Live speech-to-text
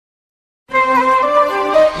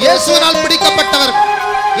இயேசுவினால் பிடிக்கப்பட்டவர்,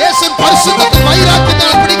 இயேசுவின் பரிசுத்தத்தின்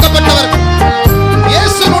வைராக்கியத்தால் பிடிக்கப்பட்டவர்,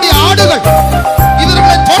 இயேசுவினுடைய ஆடுகள்.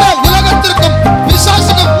 இவர்களை தொட உலகத்திற்கும்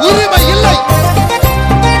பிசாசுக்கும் உரிமை இல்லை.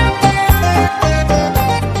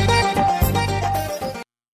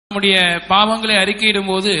 நம்முடைய பாவங்களை அறிக்கையிடும்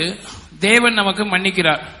போது தேவன் நமக்கு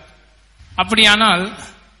மன்னிக்கிறார். அப்படியானால்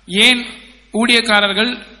ஏன்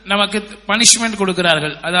ஊழியக்காரர்கள் நமக்கு பனிஷ்மெண்ட்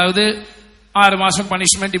கொடுக்கிறார்கள்? அதாவது 6 மாசம்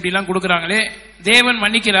பனிஷ்மெண்ட் இப்படி எல்லாம் கொடுக்கிறாங்களே, தேவன்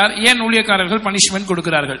மன்னிக்கிறார், ஏன் ஊழியக்காரர்கள் பனிஷ்மெண்ட்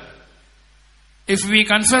கொடுக்கிறார்கள்? If we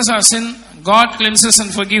confess our sin, God cleanses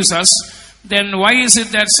and forgives us. Then why is it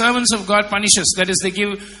that servants of God punish us? That is, they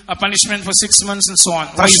give a punishment for 6 months and so on.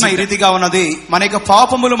 ప్రశ్న ఈ రీతిగా ఉన్నది, మన యొక్క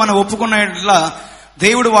పాపములు మనం ఒప్పుకున్నట్ల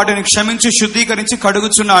దేవుడు వాటిని క్షమించి శుద్ధీకరించి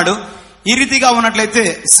కడుగుచున్నాడు. ఈ రీతిగా ఉన్నట్లయితే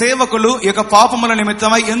సేవకులు ఈ యొక్క పాపముల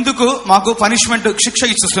నిమిత్తమై ఎందుకు మాకు పనిష్మెంట్ శిక్ష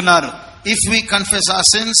ఇస్తున్నారు? If we confess our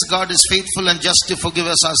sins, God is faithful and just to forgive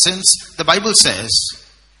us our sins. The Bible says,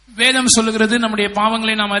 வேதம் சொல்லுகிறது, நம்முடைய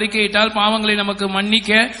பாவங்களை நாம் அறிக்கையிட்டால் பாவங்களை நமக்கு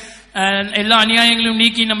மன்னிக்க, எல்லா அநியாயங்களையும்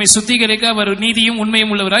நீக்கி நம்மை சுத்திகரிக்க அவர் நீதியும்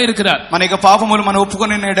உண்மையும் உள்ளவராய் இருக்கிறார். మన యొక్క పాపములు మనం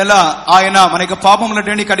ఒప్పుకున్న ఎడల ఆయన మన యొక్క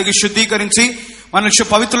పాపములన్నిటిని కడిగి శుద్ధీకరించి మనల్ని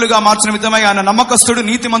పవిత్రులుగా మార్చిన విధమై ఆయన నమ్మకస్తుడు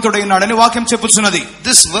నీతిమంతుడై ఉన్నాడని వాక్యం చెప్పుచున్నది.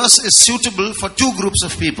 This verse is suitable for 2 groups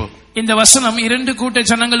of people. இந்த வசனம் 2 கூட்ட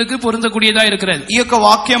ஜனங்களுக்கு பொருந்தக்கூடியதா இருக்கிறது. ఈ యొక్క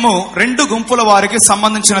వాక్యము 2 గుంపుల వారికి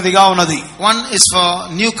సంబంధించినదిగా ఉన్నది. One is for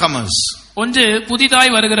newcomers. ஒன்று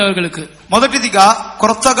புதிதாய் வருகிறவர்களுக்கு, మొదటిదిగా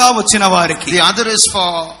కొత్తగా వచ్చిన వారికి. The other is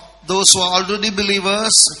for those who are already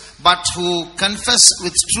believers but who confess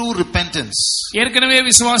with true repentance. ஏற்கனவே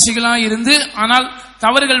விசுவாசிகளா இருந்து ஆனால்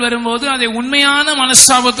தவறுகள் வரும்போது அதை உண்மையான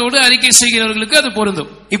மனஸ்தாபத்தோடு அறிக்கை செய்கிறவர்களுக்கு அது பொருந்தும்.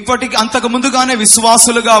 ఇప్పటికి అంతకు ముందుగానే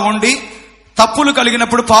విశ్వాసులుగా ఉండి తప్పులు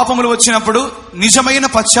కలిగినప్పుడు పాపములు వచ్చినప్పుడు నిజమైన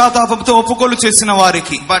పశ్చాత్తాపంతో ఒప్పుకోలు చేసిన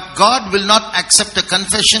వారికి. But God will not accept a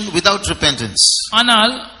confession without repentance.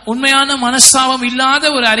 ஆனால் உண்மையான மனஸ்தாபம் இல்லாத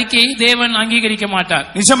ஒரு அறிக்கையை தேவன் அங்கீகரிக்க மாட்டார்.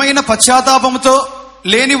 నిజమైన పశ్చాత్తాపంతో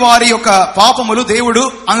లేని వారి యొక్క పాపములు దేవుడు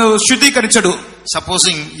శుద్ధీకరించడు.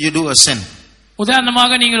 Supposing you do a sin.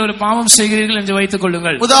 உதாரணமாக நீங்கள் ஒரு பாவம் செய்கிறீர்கள் என்று வைத்துக்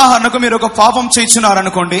கொள்ளுங்கள். ఉదాహరణకు మీరు ఒక పాపం చేస్తున్నారు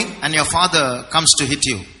అనుకోండి. And your father comes to hit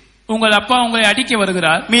you. உங்கள் அப்பா உங்களை அடிக்க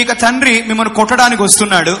வருகிறார். మీ యొక్క తండ్రి మిమ్మల్ని కొట్టడానికి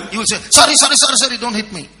వస్తున్నాడు. You will say, sorry, don't hit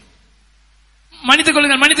me. மன்னித்துக்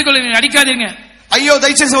கொள்ளுங்கள், அடிக்காதீங்க. అయ్యో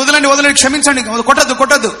దయచేసి వదలండి, క్షమించండి,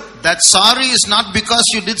 కొట్టద్దు. That sorry is not because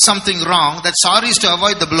you did something wrong. That sorry is to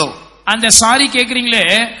avoid the blow. அந்த சாரி கேக்குறீங்களே,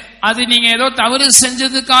 அது நீங்க ஏதோ தவறு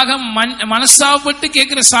செஞ்சதுக்காக மனஸ்தாபப்பட்டு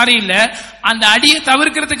கேட்கிற சாரி இல்ல, அந்த அடியை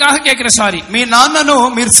தவிர்க்கிறதுக்காக கேட்கிற சாரி. మీ నాన్నను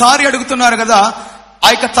మీరు సారీ అడుగుతున్నారు కదా, ఆ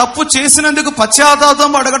యొక్క తప్పు చేసినందుకు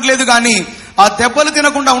పశ్చాత్తాపం అడగట్లేదు కానీ ఆ దెబ్బలు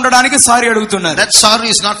తినకుండా ఉండడానికి సారీ అడుగుతున్నారు. That sorry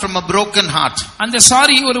is not from a broken heart. அந்த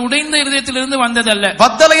சாரி ஒரு உடைந்த இதயத்திலிருந்து வந்ததல்ல,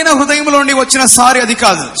 బద్దలైన హృదయంలో నుండి వచ్చిన సారీ అది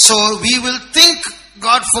కాదు. So we will think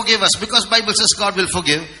God forgave us because Bible says God will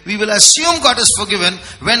forgive. We will assume God is forgiven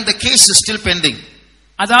when the case is still pending.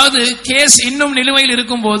 அதாவது கேஸ் இன்னும் நிலுவையில்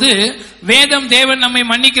இருக்கும் போது வேதம் தேவன் நம்மை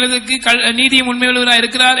மன்னிக்கிறதுக்கு நீதியும் உண்மையுள்ளவராய்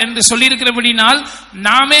இருக்கிறார் என்று சொல்லி இருக்கிறபடினால்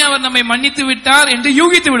நாமே அவர் நம்மை மன்னித்து விட்டார் என்று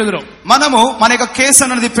யூகித்து விடுகிறோம். మనము మన యొక్క కేసు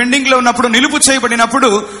అనేది పెండింగ్ లో ఉన్నప్పుడు, నిలుపు చేయబడినప్పుడు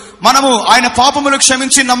మనము ఆయన పాపములు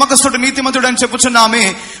క్షమించి నమ్మకస్తుడు నీతిమంతుడు అని చెప్పుచున్నామే,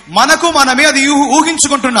 మనమే అది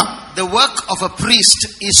ఊహించుకుంటున్నాం. The work of a priest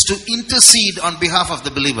is to intercede on behalf of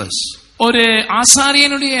the believers. ஒரு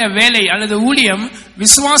ஆசாரியனுடைய வேலை அல்லது ஊழியம்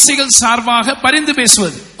விசுவாசிகள் சார்பாக பரிந்து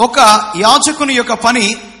பேசுவது. ఒక యాజకుని యొక్క పని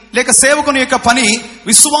లేక సేవకుని యొక్క పని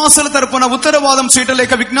విశ్వాసుల తరపున ఉత్తరవాదం చేయట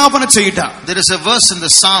లేక విజ్ఞాపన చేయుట. There is a verse in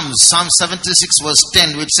the Psalms, Psalm 76 verse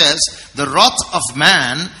 10, which says, the wrath of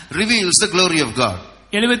man reveals the glory of God.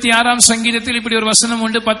 76ஆம் சங்கீதத்தில் இப்படி ஒரு வசனம்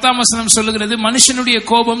உண்டு. 10ஆம் வசனம் சொல்லுகிறது, மனுஷனுடைய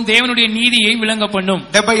கோபம் தேவனுடைய நீதியை விளங்க பண்ணும்.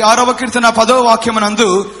 76వ కీర్తన 10వ వాక్యమునందు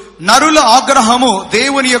నరుల ఆగ్రహము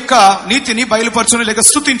దేవుని యొక్క నీతిని బయలుపరచును లేక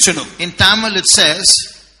స్తుతించును. In Tamil it says,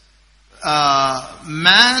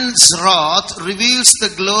 man's wrath reveals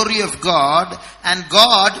the glory of God and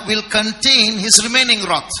God will contain his remaining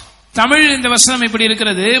wrath. Tamil இந்த வசனம் இப்படி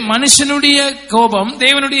இருக்கிறது, மனுஷனுடைய கோபம்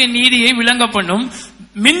தேவனுடைய நீதியை விளங்க பண்ணும்,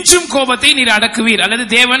 మించుం కోపத்தை நீர் అడకువీర్ அல்லது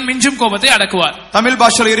தேவன் మించుం కోపத்தை అడకువార్. తమిళ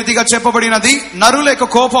భాషలో ఈ రీతిగా చెప్పబడినది, నరుల యొక్క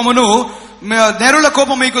కోపమును నేరుల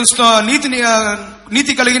కోపం మీకు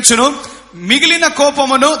నీతి కలిగించును, మిగిలిన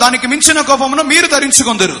కోపమును దానికి మించిన కోపమును మీరు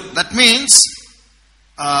ధరించుకొందురు. That means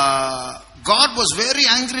God was very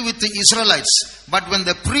angry with the Israelites, but when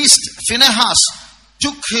the priest Phinehas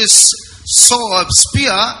took his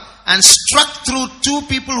spear and struck through 2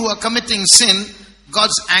 people who are committing sin,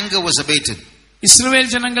 God's anger was abated. இஸ்ரவேல்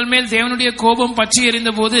ஜனங்கள் மேல் தேவனுடைய கோபம் பற்றி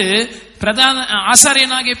எறிந்த போது பிரதான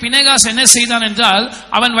ஆசாரியனாகிய பினேகாஸ் என்ன செய்தான் என்றால்,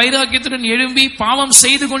 அவன் வைராக்கியத்துடன் எழும்பி பாவம்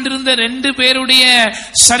செய்து கொண்டிருந்த 2 பேருடைய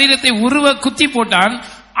சரீரத்தை உருவ குத்தி போட்டான்.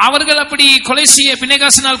 அவர்கள் அப்படி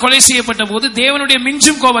பினெகாசினால் கொலை செய்யப்பட்ட போது தேவனுடைய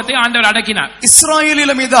மிஞ்சும் கோபத்தை ఆండவர் అడకినాர்.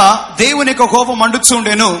 ఇశ్రాయేలీల మీద దేవుని యొక్క కోపం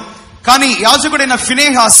మండుచుండెను. కానీ యాజకుడైన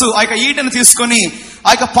ఫినెహాసు ఆ యొక్క ఈటను తీసుకొని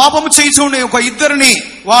ఆ యొక్క పాపము చేయుచుండే ఒక ఇద్దరిని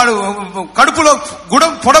వాడు కడుపులో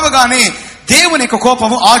పొడవగానే దేవుని యొక్క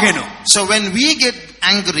కోపము ఆగెను. So when we get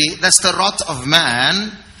angry, that's the wrath of man.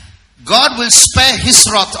 God will spare his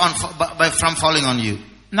wrath from falling on you.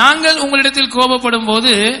 நாங்கள் உங்களிடத்தில் கோபப்படும்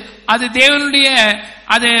போது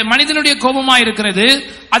அது மனிதனுடைய கோபமா இருக்கிறது.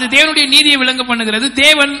 அது தேவனுடைய நீதியை விளங்க பண்ணுகிறது.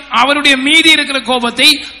 தேவன் அவருடைய மீதி இருக்கிற கோபத்தை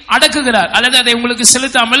அடக்குகிறார் அல்லது அதை உங்களுக்கு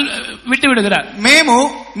செலுத்தாமல் விட்டு விடுகிறார்.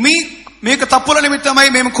 మీకు తప్పుల నిమిత్తమై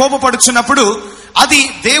మేము కోపపడుచున్నప్పుడు అది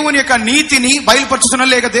దేవుని యొక్క నీతిని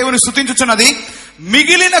బయలుపరచుచున్నది లేక దేవుని స్తుతించుచున్నది.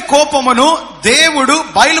 మిగిలిన కోపమును దేవుడు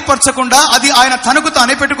బయలుపరచకుండా అది ఆయన తనకు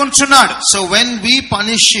తానే పెట్టుకొనుచున్నాడు. So when we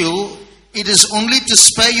punish you, it is only to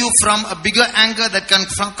spare you from a bigger anger that can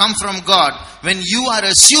come from God when you are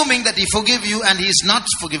assuming that he forgive you and he is not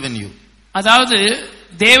forgiven you. அதாவது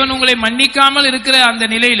தேவன் உங்களை மன்னிக்காமல் இருக்கிற அந்த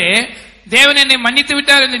நிலையிலே தேவன் என்னை மன்னித்து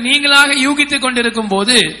விட்டார் என்று நீங்களாக யூகித்துக் கொண்டிருக்கும்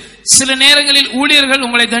போது சில நேரங்களில் ஊழியர்கள்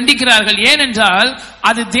உங்களை தண்டிக்கிறார்கள். ஏனென்றால்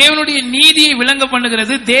அது தேவனுடைய நீதியை விளங்க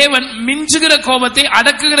பண்ணுகிறது. தேவன் மிஞ்சுகிற கோபத்தை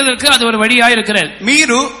அடக்குகிறதற்கு அது ஒரு வழியாக இருக்கிறது.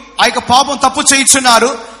 మీరు ఆ యొక్క పాపం తప్పు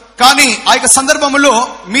చేయించున్నారు. కానీ ఆ యొక్క సందర్భంలో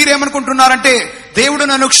మీరేమనుకుంటున్నారంటే దేవుడు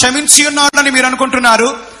నన్ను క్షమించి ఉన్నాడని మీరు అనుకుంటున్నారు.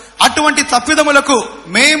 అటువంటి తప్పిదములకు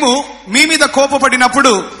మేము మీ మీద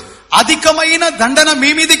కోపపడినప్పుడు అధికమైన దండన మీ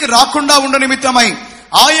మీదికి రాకుండా ఉండ నిమిత్తమై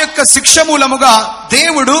ఆ యొక్క శిక్ష మూలముగా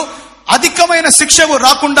దేవుడు అధికమైన శిక్షము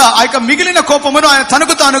రాకుండా ఆ యొక్క మిగిలిన కోపమును ఆయన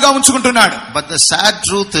తనకు తానుగా ఉంచుకుంటున్నాడు. But the sad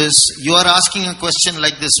truth is, you are asking a question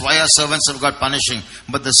like this, why are servants of God punishing?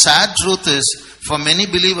 But the sad truth is, for many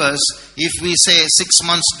believers, if we say 6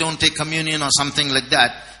 months don't take communion or something like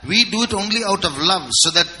that, we do it only out of love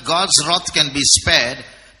so that God's wrath can be spared.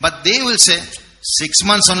 But they will say 6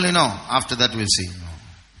 months only, no, after that we'll see.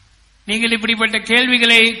 நீங்கள் இப்படிப்பட்ட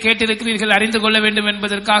கேள்விகளை கேட்டிருக்கிறீர்கள், அறிந்து கொள்ள வேண்டும்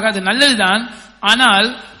என்பதற்காக அது நல்லதுதான். ஆனால்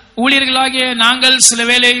ஊழியர்களாகிய நாங்கள் சில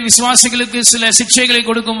வேளை விசுவாசிகளுக்கு சில சிக்ஷைகளை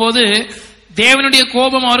கொடுக்கும் போது தேவனுடைய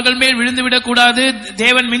கோபம் அவர்கள் மேல் விழுந்துவிடக் கூடாது,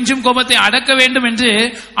 தேவன் மிஞ்சும் கோபத்தை அடக்க வேண்டும் என்று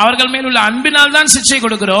அவர்கள் மேல் உள்ள அன்பினால் தான் சிக்ஷை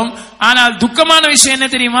கொடுக்கிறோம். ஆனால் துக்கமான விஷயம் என்ன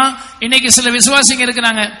தெரியுமா? இன்னைக்கு சில விசுவாசிங்க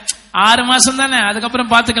இருக்கிறாங்க, 6 மாசம் தானே,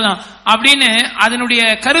 அதுக்கப்புறம் பாத்துக்கலாம் அப்படின்னு அதனுடைய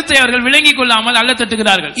கருத்தை அவர்கள் விளங்கிக் கொள்ளாமல் అల్ల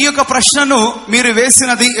తట్టుகிறார்கள். ఈ యొక్క ప్రశ్నను మీరు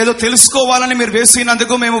వేసినది ఏదో తెలుసుకోవాలని మీరు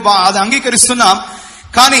వేసినందుకు మేము అది అంగీకరిస్తున్నాం.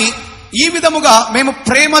 కానీ ఈ విధముగా మేము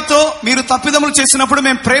ప్రేమతో, మీరు తప్పిదములు చేసినప్పుడు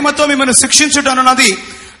మేము ప్రేమతో మిమ్మల్ని శిక్షించడం అన్నది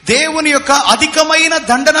దేవుని యొక్క అధికమైన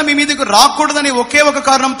దండన మీ మీదకు రాకూడదని ఒకే ఒక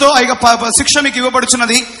కారణంతో ఆ శిక్ష మీకు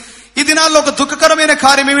ఇవ్వబడుచున్నది. ఈ దినాల్లో ఒక దుఃఖకరమైన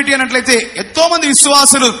కార్యం ఏమిటి అన్నట్లయితే ఎంతో మంది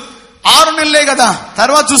విశ్వాసులు 6 నెలలే కదా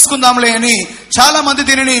తర్వాత చూసుకుందాంలే అని చాలా మంది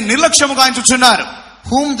దీనిని నిర్లక్ష్యముగా ఎంచుచున్నారు.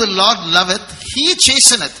 Whom the Lord loveth, he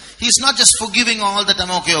chasteneth. He is not just forgiving all the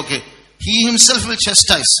time. Okay. He himself will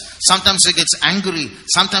chastise. Sometimes he gets angry.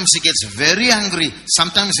 Sometimes he gets very angry.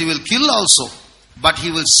 Sometimes he will kill also. But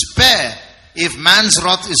he will spare if man's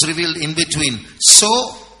wrath is revealed in between. So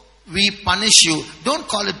we punish you. Don't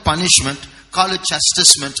call it punishment. Call it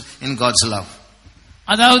chastisement in God's love.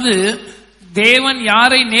 அதாவது தேவன்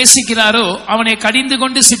யாரை நேசிக்கிறாரோ அவனை கடிந்து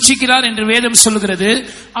கொண்டு சிட்சிக்கிறார் என்று வேதம் சொல்கிறது.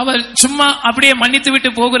 அவர் சும்மா அப்படியே மன்னித்து விட்டு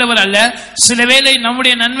போகிறவர் அல்ல. சில வேளை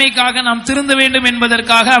நம்முடைய நன்மைக்காக நாம் திருந்த வேண்டும்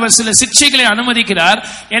என்பதற்காக அவர் சில சிக்ஷைகளை அனுமதிக்கிறார்.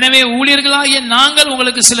 எனவே ஊழியர்களாகிய நாங்கள்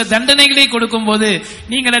உங்களுக்கு சில தண்டனைகளை கொடுக்கும் போது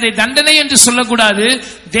நீங்கள் அதை தண்டனை என்று சொல்லக்கூடாது.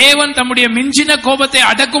 தேவன் தம்முடைய மிஞ்சின கோபத்தை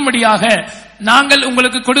அடக்கும்படியாக நாங்கள்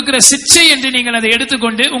உங்களுக்கு கொடுக்கிற சிக்ஷை என்று நீங்கள் அதை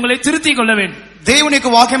எடுத்துக்கொண்டு உங்களை திருத்திக் கொள்ள வேண்டும். దేవుని యొక్క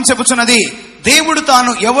వాక్యం చెప్పుచున్నది, దేవుడు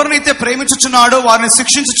తాను ఎవరినైతే ప్రేమించుచున్నాడో వారిని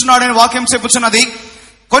శిక్షించుచున్నాడు అని వాక్యం చెప్పుచున్నది.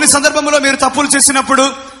 కొన్ని సందర్భంలో మీరు తప్పులు చేసినప్పుడు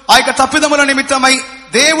ఆ యొక్క తప్పిదముల నిమిత్తమై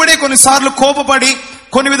దేవుడే కొన్నిసార్లు కోపపడి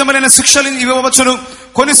కొన్ని విధములైన శిక్షలు ఇవ్వవచ్చును.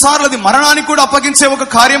 కొన్నిసార్లు అది మరణానికి కూడా అప్పగించే ఒక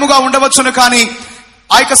కార్యముగా ఉండవచ్చును. కానీ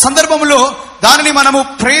ఆ యొక్క సందర్భంలో దానిని మనము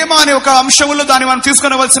ప్రేమ అనే ఒక అంశంలో దాన్ని మనం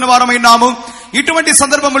తీసుకునవలసిన వారమైనాము. ఇటువంటి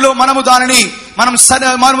సందర్భంలో మనము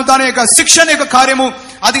దాని యొక్క శిక్షణ యొక్క కార్యము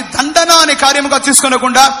అది దండన అనే కార్యముగా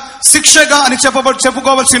తీసుకొనకుండా శిక్షగా అని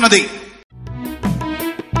చెప్పుకోవాల్సినది.